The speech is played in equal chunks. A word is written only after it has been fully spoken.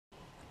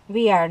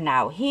we are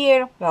now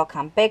here.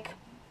 Welcome back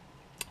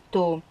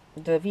to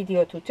the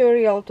video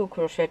tutorial to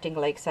Crocheting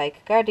Lakeside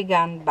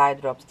Cardigan by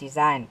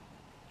DropsDesign.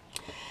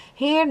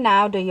 Here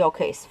now the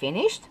yoke is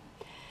finished.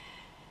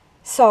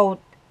 So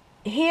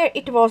here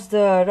it was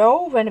the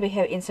row when we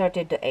have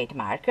inserted the 8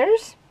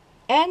 markers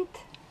and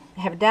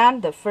have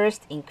done the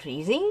first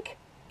increasing,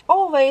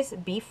 always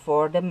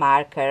before the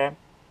marker.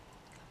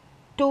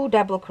 2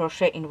 double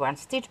crochet in 1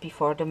 stitch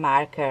before the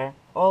marker,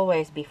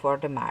 always before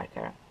the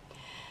marker.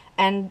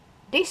 And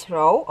this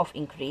row of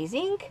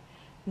increasing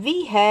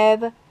we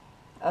have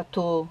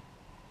to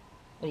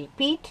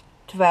repeat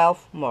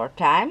 12 more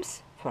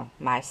times for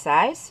my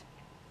size.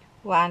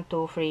 1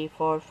 2 3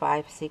 4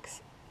 5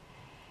 6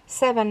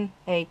 7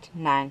 8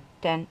 9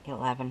 10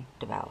 11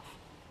 12.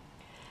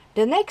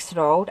 The next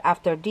row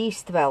after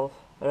these 12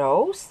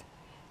 rows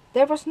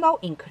there was no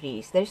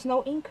increase, there is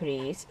no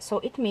increase, so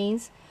it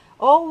means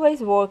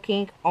always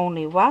working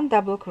only 1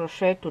 double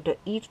crochet to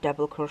each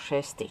double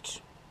crochet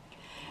stitch.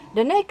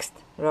 The next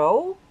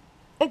row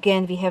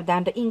again we have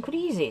done the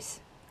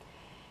increases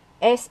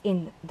as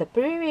in the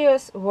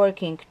previous,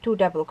 working 2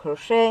 double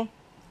crochet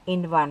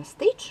in 1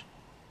 stitch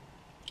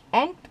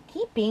and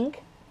keeping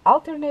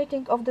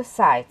alternating of the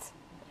sides.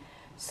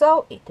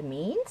 So it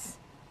means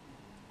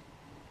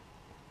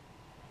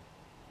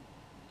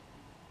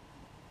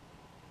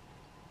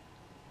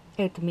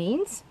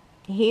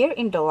here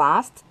in the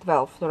last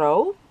 12th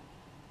row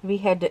we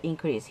had the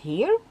increase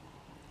here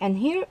and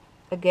here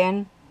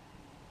again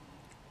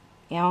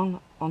on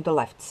the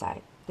left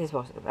side. This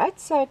was the right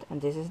side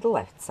and this is the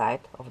left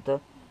side of the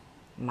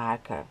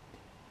marker.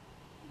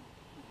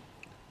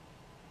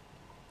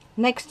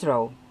 Next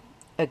row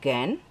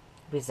again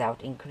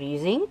without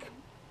increasing,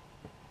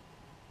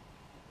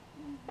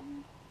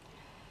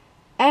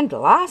 and the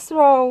last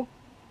row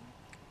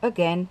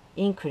again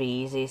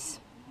increases.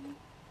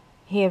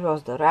 Here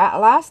was the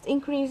last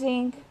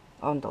increasing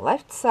on the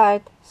left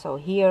side, so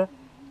here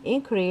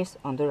increase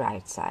on the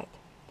right side.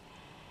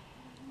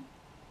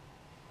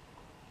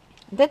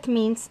 That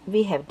means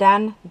we have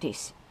done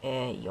this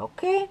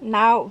yoke.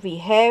 Now we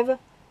have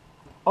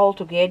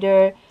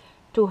altogether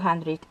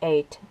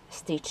 208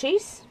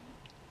 stitches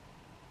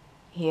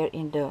here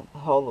in the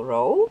whole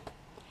row,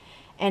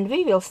 and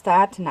we will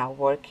start now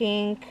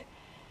working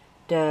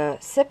the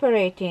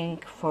separating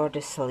for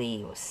the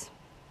sleeves.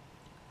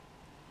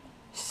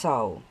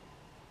 So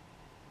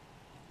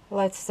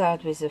let's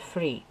start with a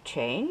free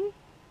chain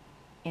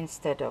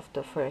instead of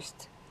the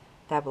first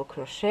double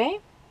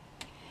crochet.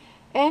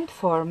 And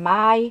for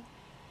my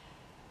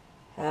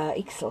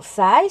XL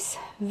size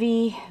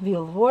we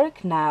will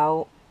work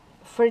now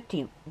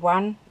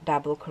 31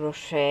 double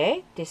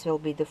crochet. This will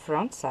be the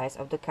front size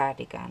of the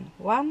cardigan.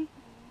 1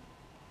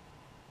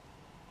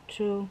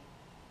 2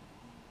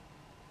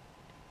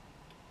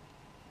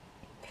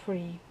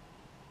 3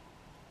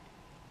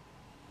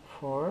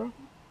 4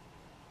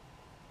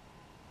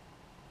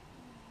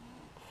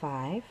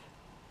 5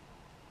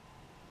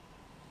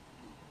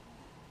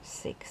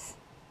 6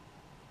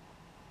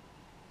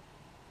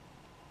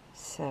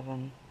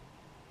 7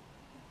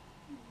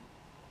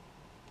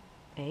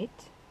 8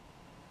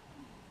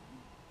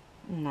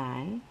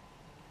 9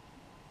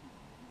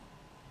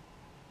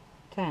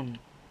 10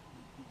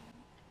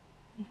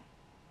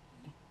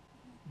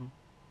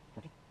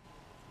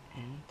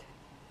 and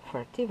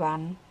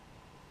 31.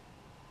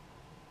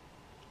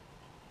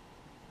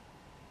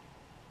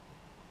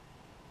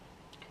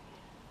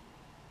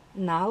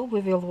 Now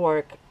we will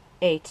work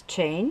 8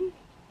 chain.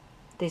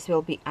 This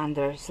will be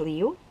under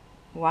sleeve.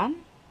 1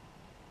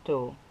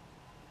 2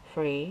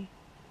 3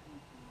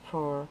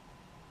 4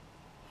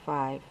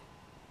 5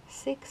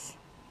 6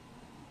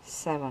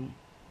 7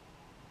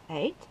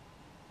 8,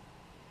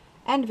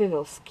 and we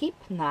will skip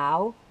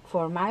now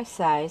for my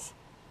size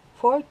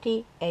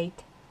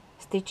 48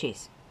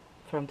 stitches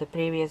from the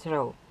previous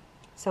row.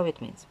 So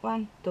it means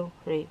 1 2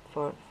 3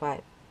 4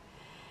 5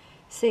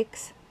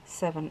 6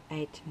 7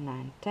 8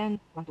 9 10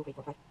 1 2 3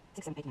 4 5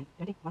 6 7 8 9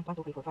 20 1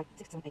 2 3 4 5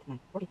 6 7 8 9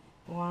 40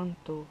 1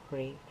 2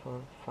 3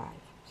 4 5.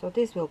 So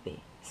this will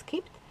be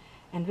skipped,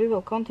 and we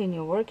will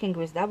continue working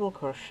with double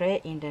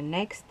crochet in the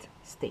next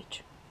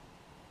stitch.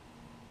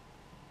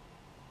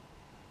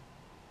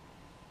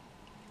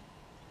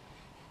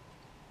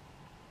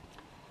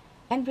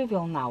 And we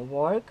will now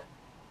work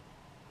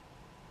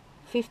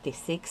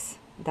 56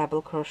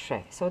 double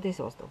crochet. So this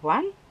was the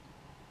 1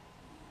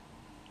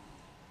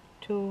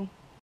 2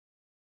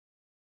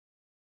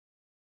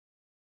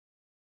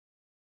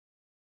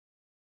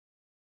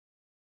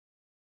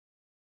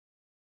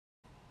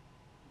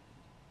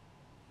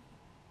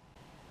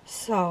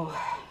 so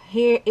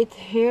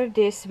here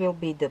this will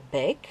be the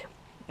back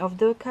of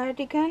the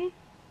cardigan.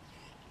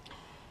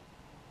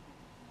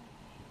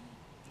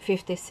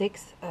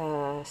 56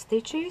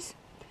 stitches.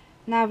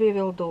 Now we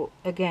will do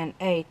again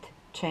 8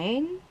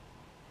 chain,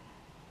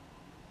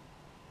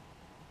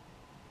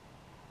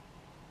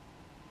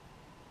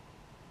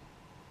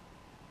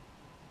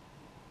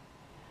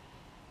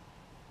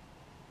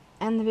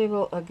 and we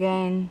will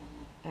again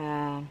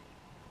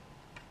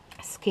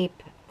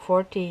skip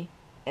 48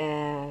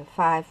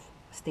 5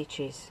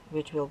 stitches,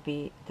 which will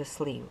be the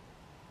sleeve.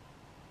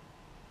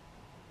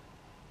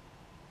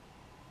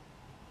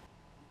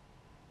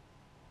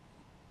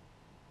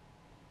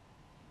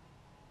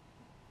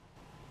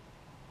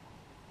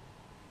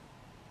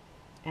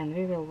 And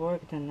we will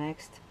work the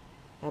next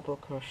double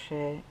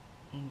crochet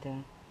in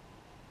the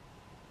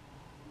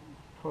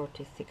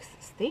 46th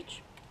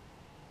stitch.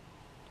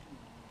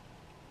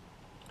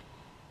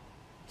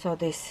 So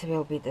this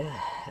will be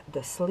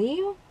the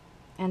sleeve,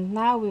 and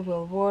now we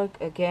will work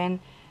again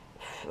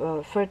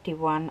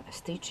 31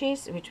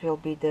 stitches, which will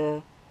be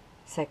the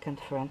second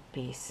front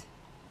piece.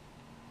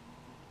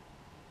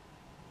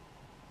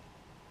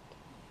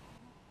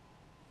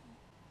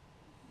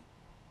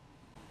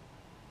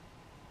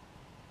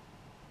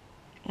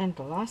 And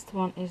the last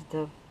one is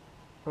the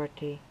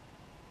 31.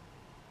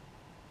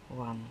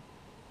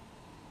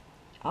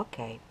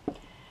 Okay,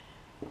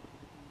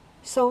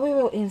 so we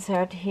will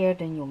insert here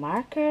the new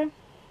marker,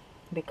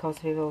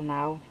 because we will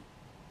now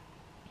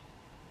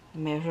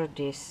measure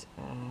this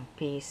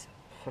piece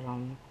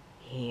from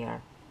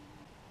here.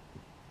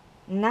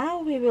 Now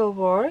we will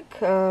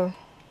work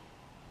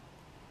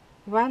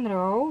one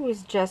row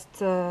with just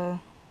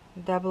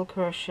double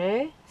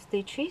crochet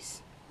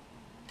stitches,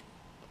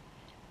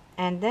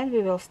 and then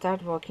we will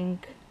start working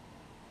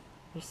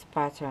this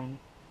pattern.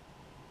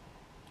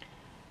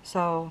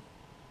 So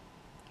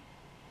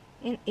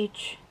in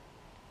each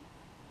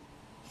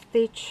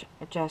stitch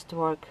just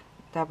work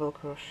double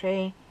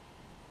crochet,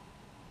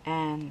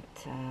 and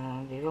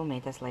we will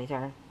meet us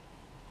later.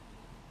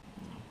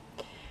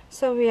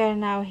 So we are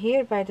now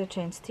here by the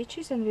chain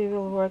stitches, and we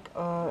will work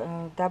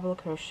double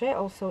crochet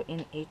also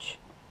in each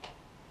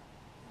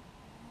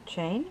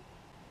chain.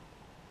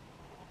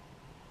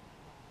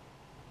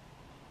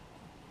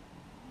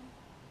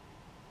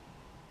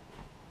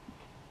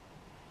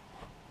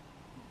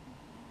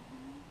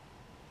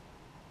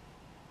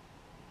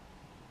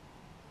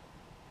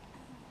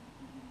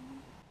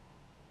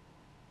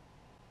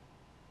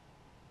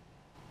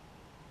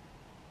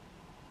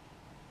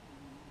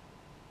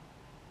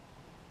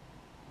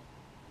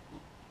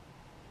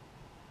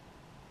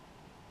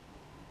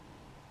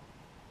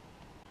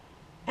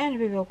 And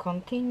we will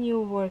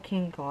continue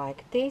working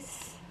like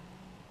this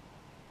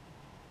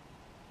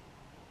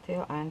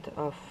till end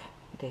of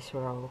this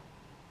row.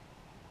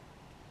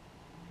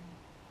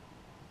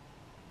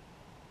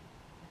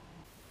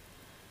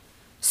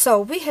 So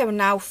we have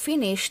now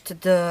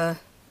finished the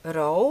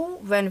row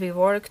when we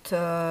worked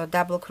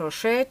double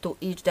crochet to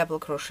each double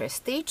crochet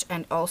stitch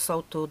and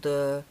also to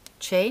the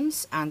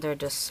chains under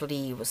the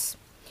sleeves.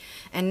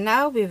 And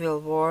now we will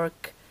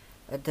work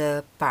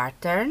the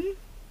pattern.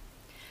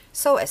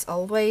 So as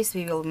always,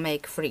 we will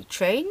make 3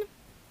 chain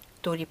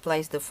to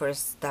replace the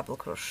first double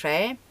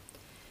crochet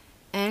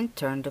and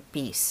turn the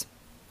piece.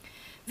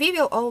 We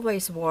will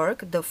always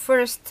work the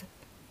first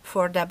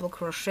 4 double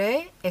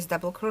crochet as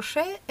double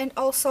crochet, and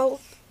also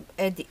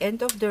at the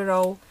end of the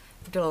row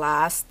the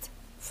last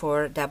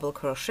 4 double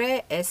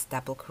crochet as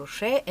double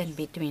crochet, and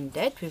between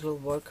that we will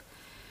work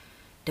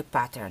the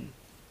pattern.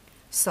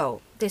 So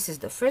this is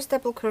the first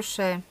double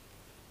crochet,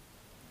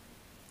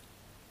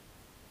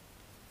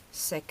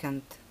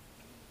 second,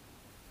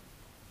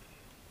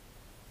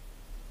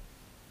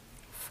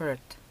 third,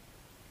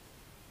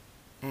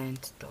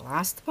 and the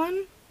last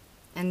one.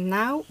 And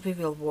now we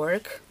will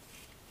work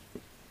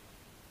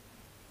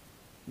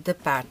the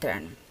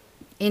pattern.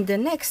 In the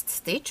next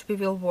stitch we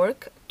will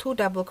work 2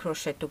 double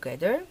crochet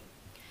together.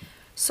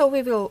 So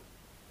we will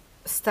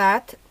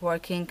start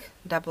working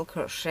double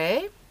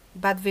crochet,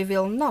 but we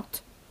will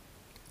not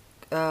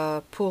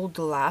pull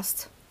the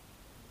last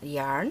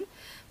yarn.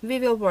 We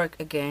will work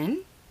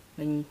again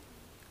in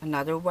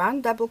another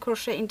 1 double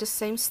crochet in the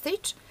same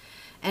stitch,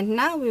 and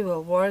now we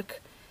will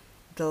work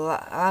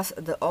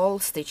the all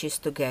stitches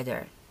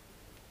together.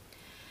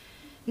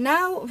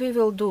 Now we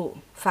will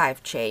do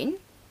 5 chain,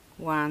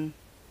 1,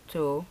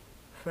 2,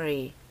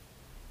 3,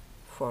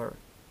 4,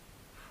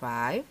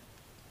 5.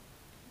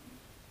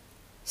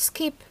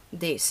 Skip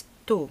this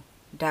 2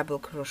 double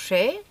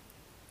crochet,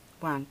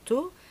 1,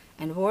 2,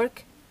 and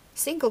work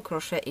single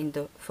crochet in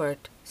the 3rd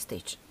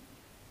stitch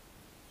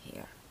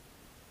here.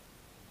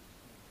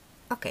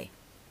 Okay,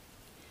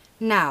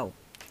 now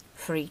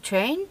 3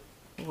 chain,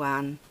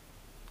 1,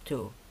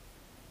 2,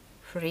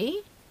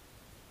 3,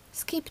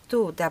 skip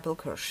 2 double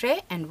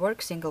crochet and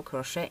work single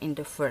crochet in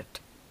the 3rd.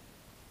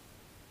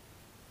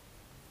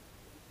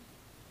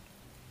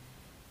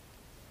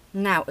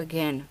 Now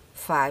again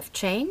 5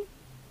 chain,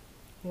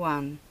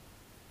 1,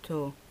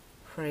 2,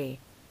 3,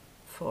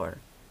 4,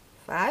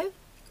 5,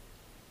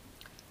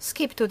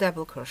 skip 2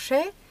 double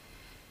crochet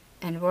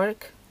and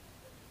work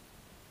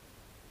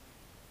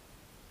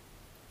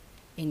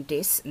in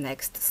this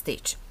next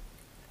stitch.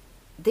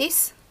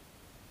 This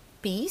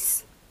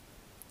piece,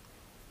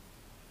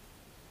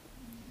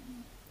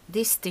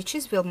 these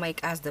stitches will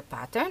make us the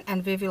pattern,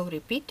 and we will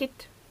repeat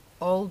it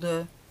all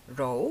the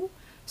row.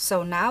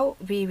 So now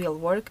we will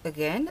work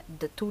again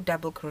the 2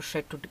 double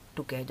crochet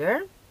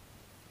together.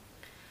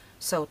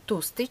 So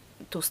two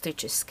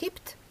stitches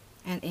skipped,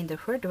 and in the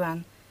third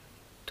one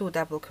 2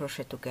 double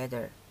crochet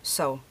together.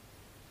 So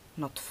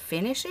not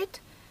finish it,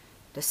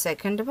 the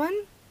second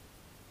one,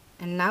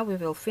 and now we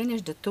will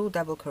finish the 2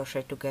 double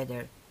crochet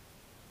together.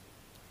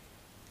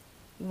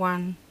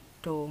 1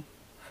 2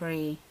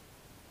 3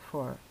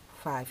 4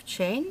 5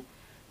 chain,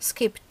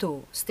 skip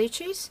 2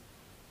 stitches,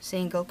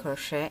 single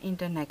crochet in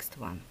the next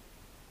one.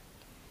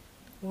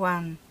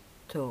 1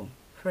 2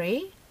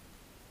 3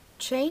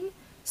 chain,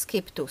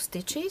 skip 2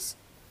 stitches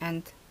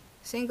and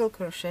single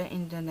crochet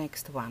in the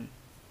next one.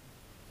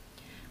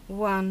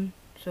 1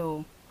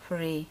 2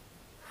 3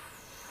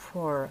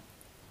 4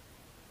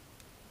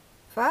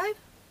 5,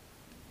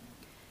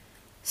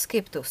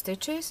 skip 2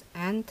 stitches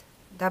and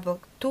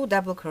 2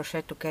 double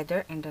crochet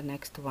together in the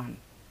next one.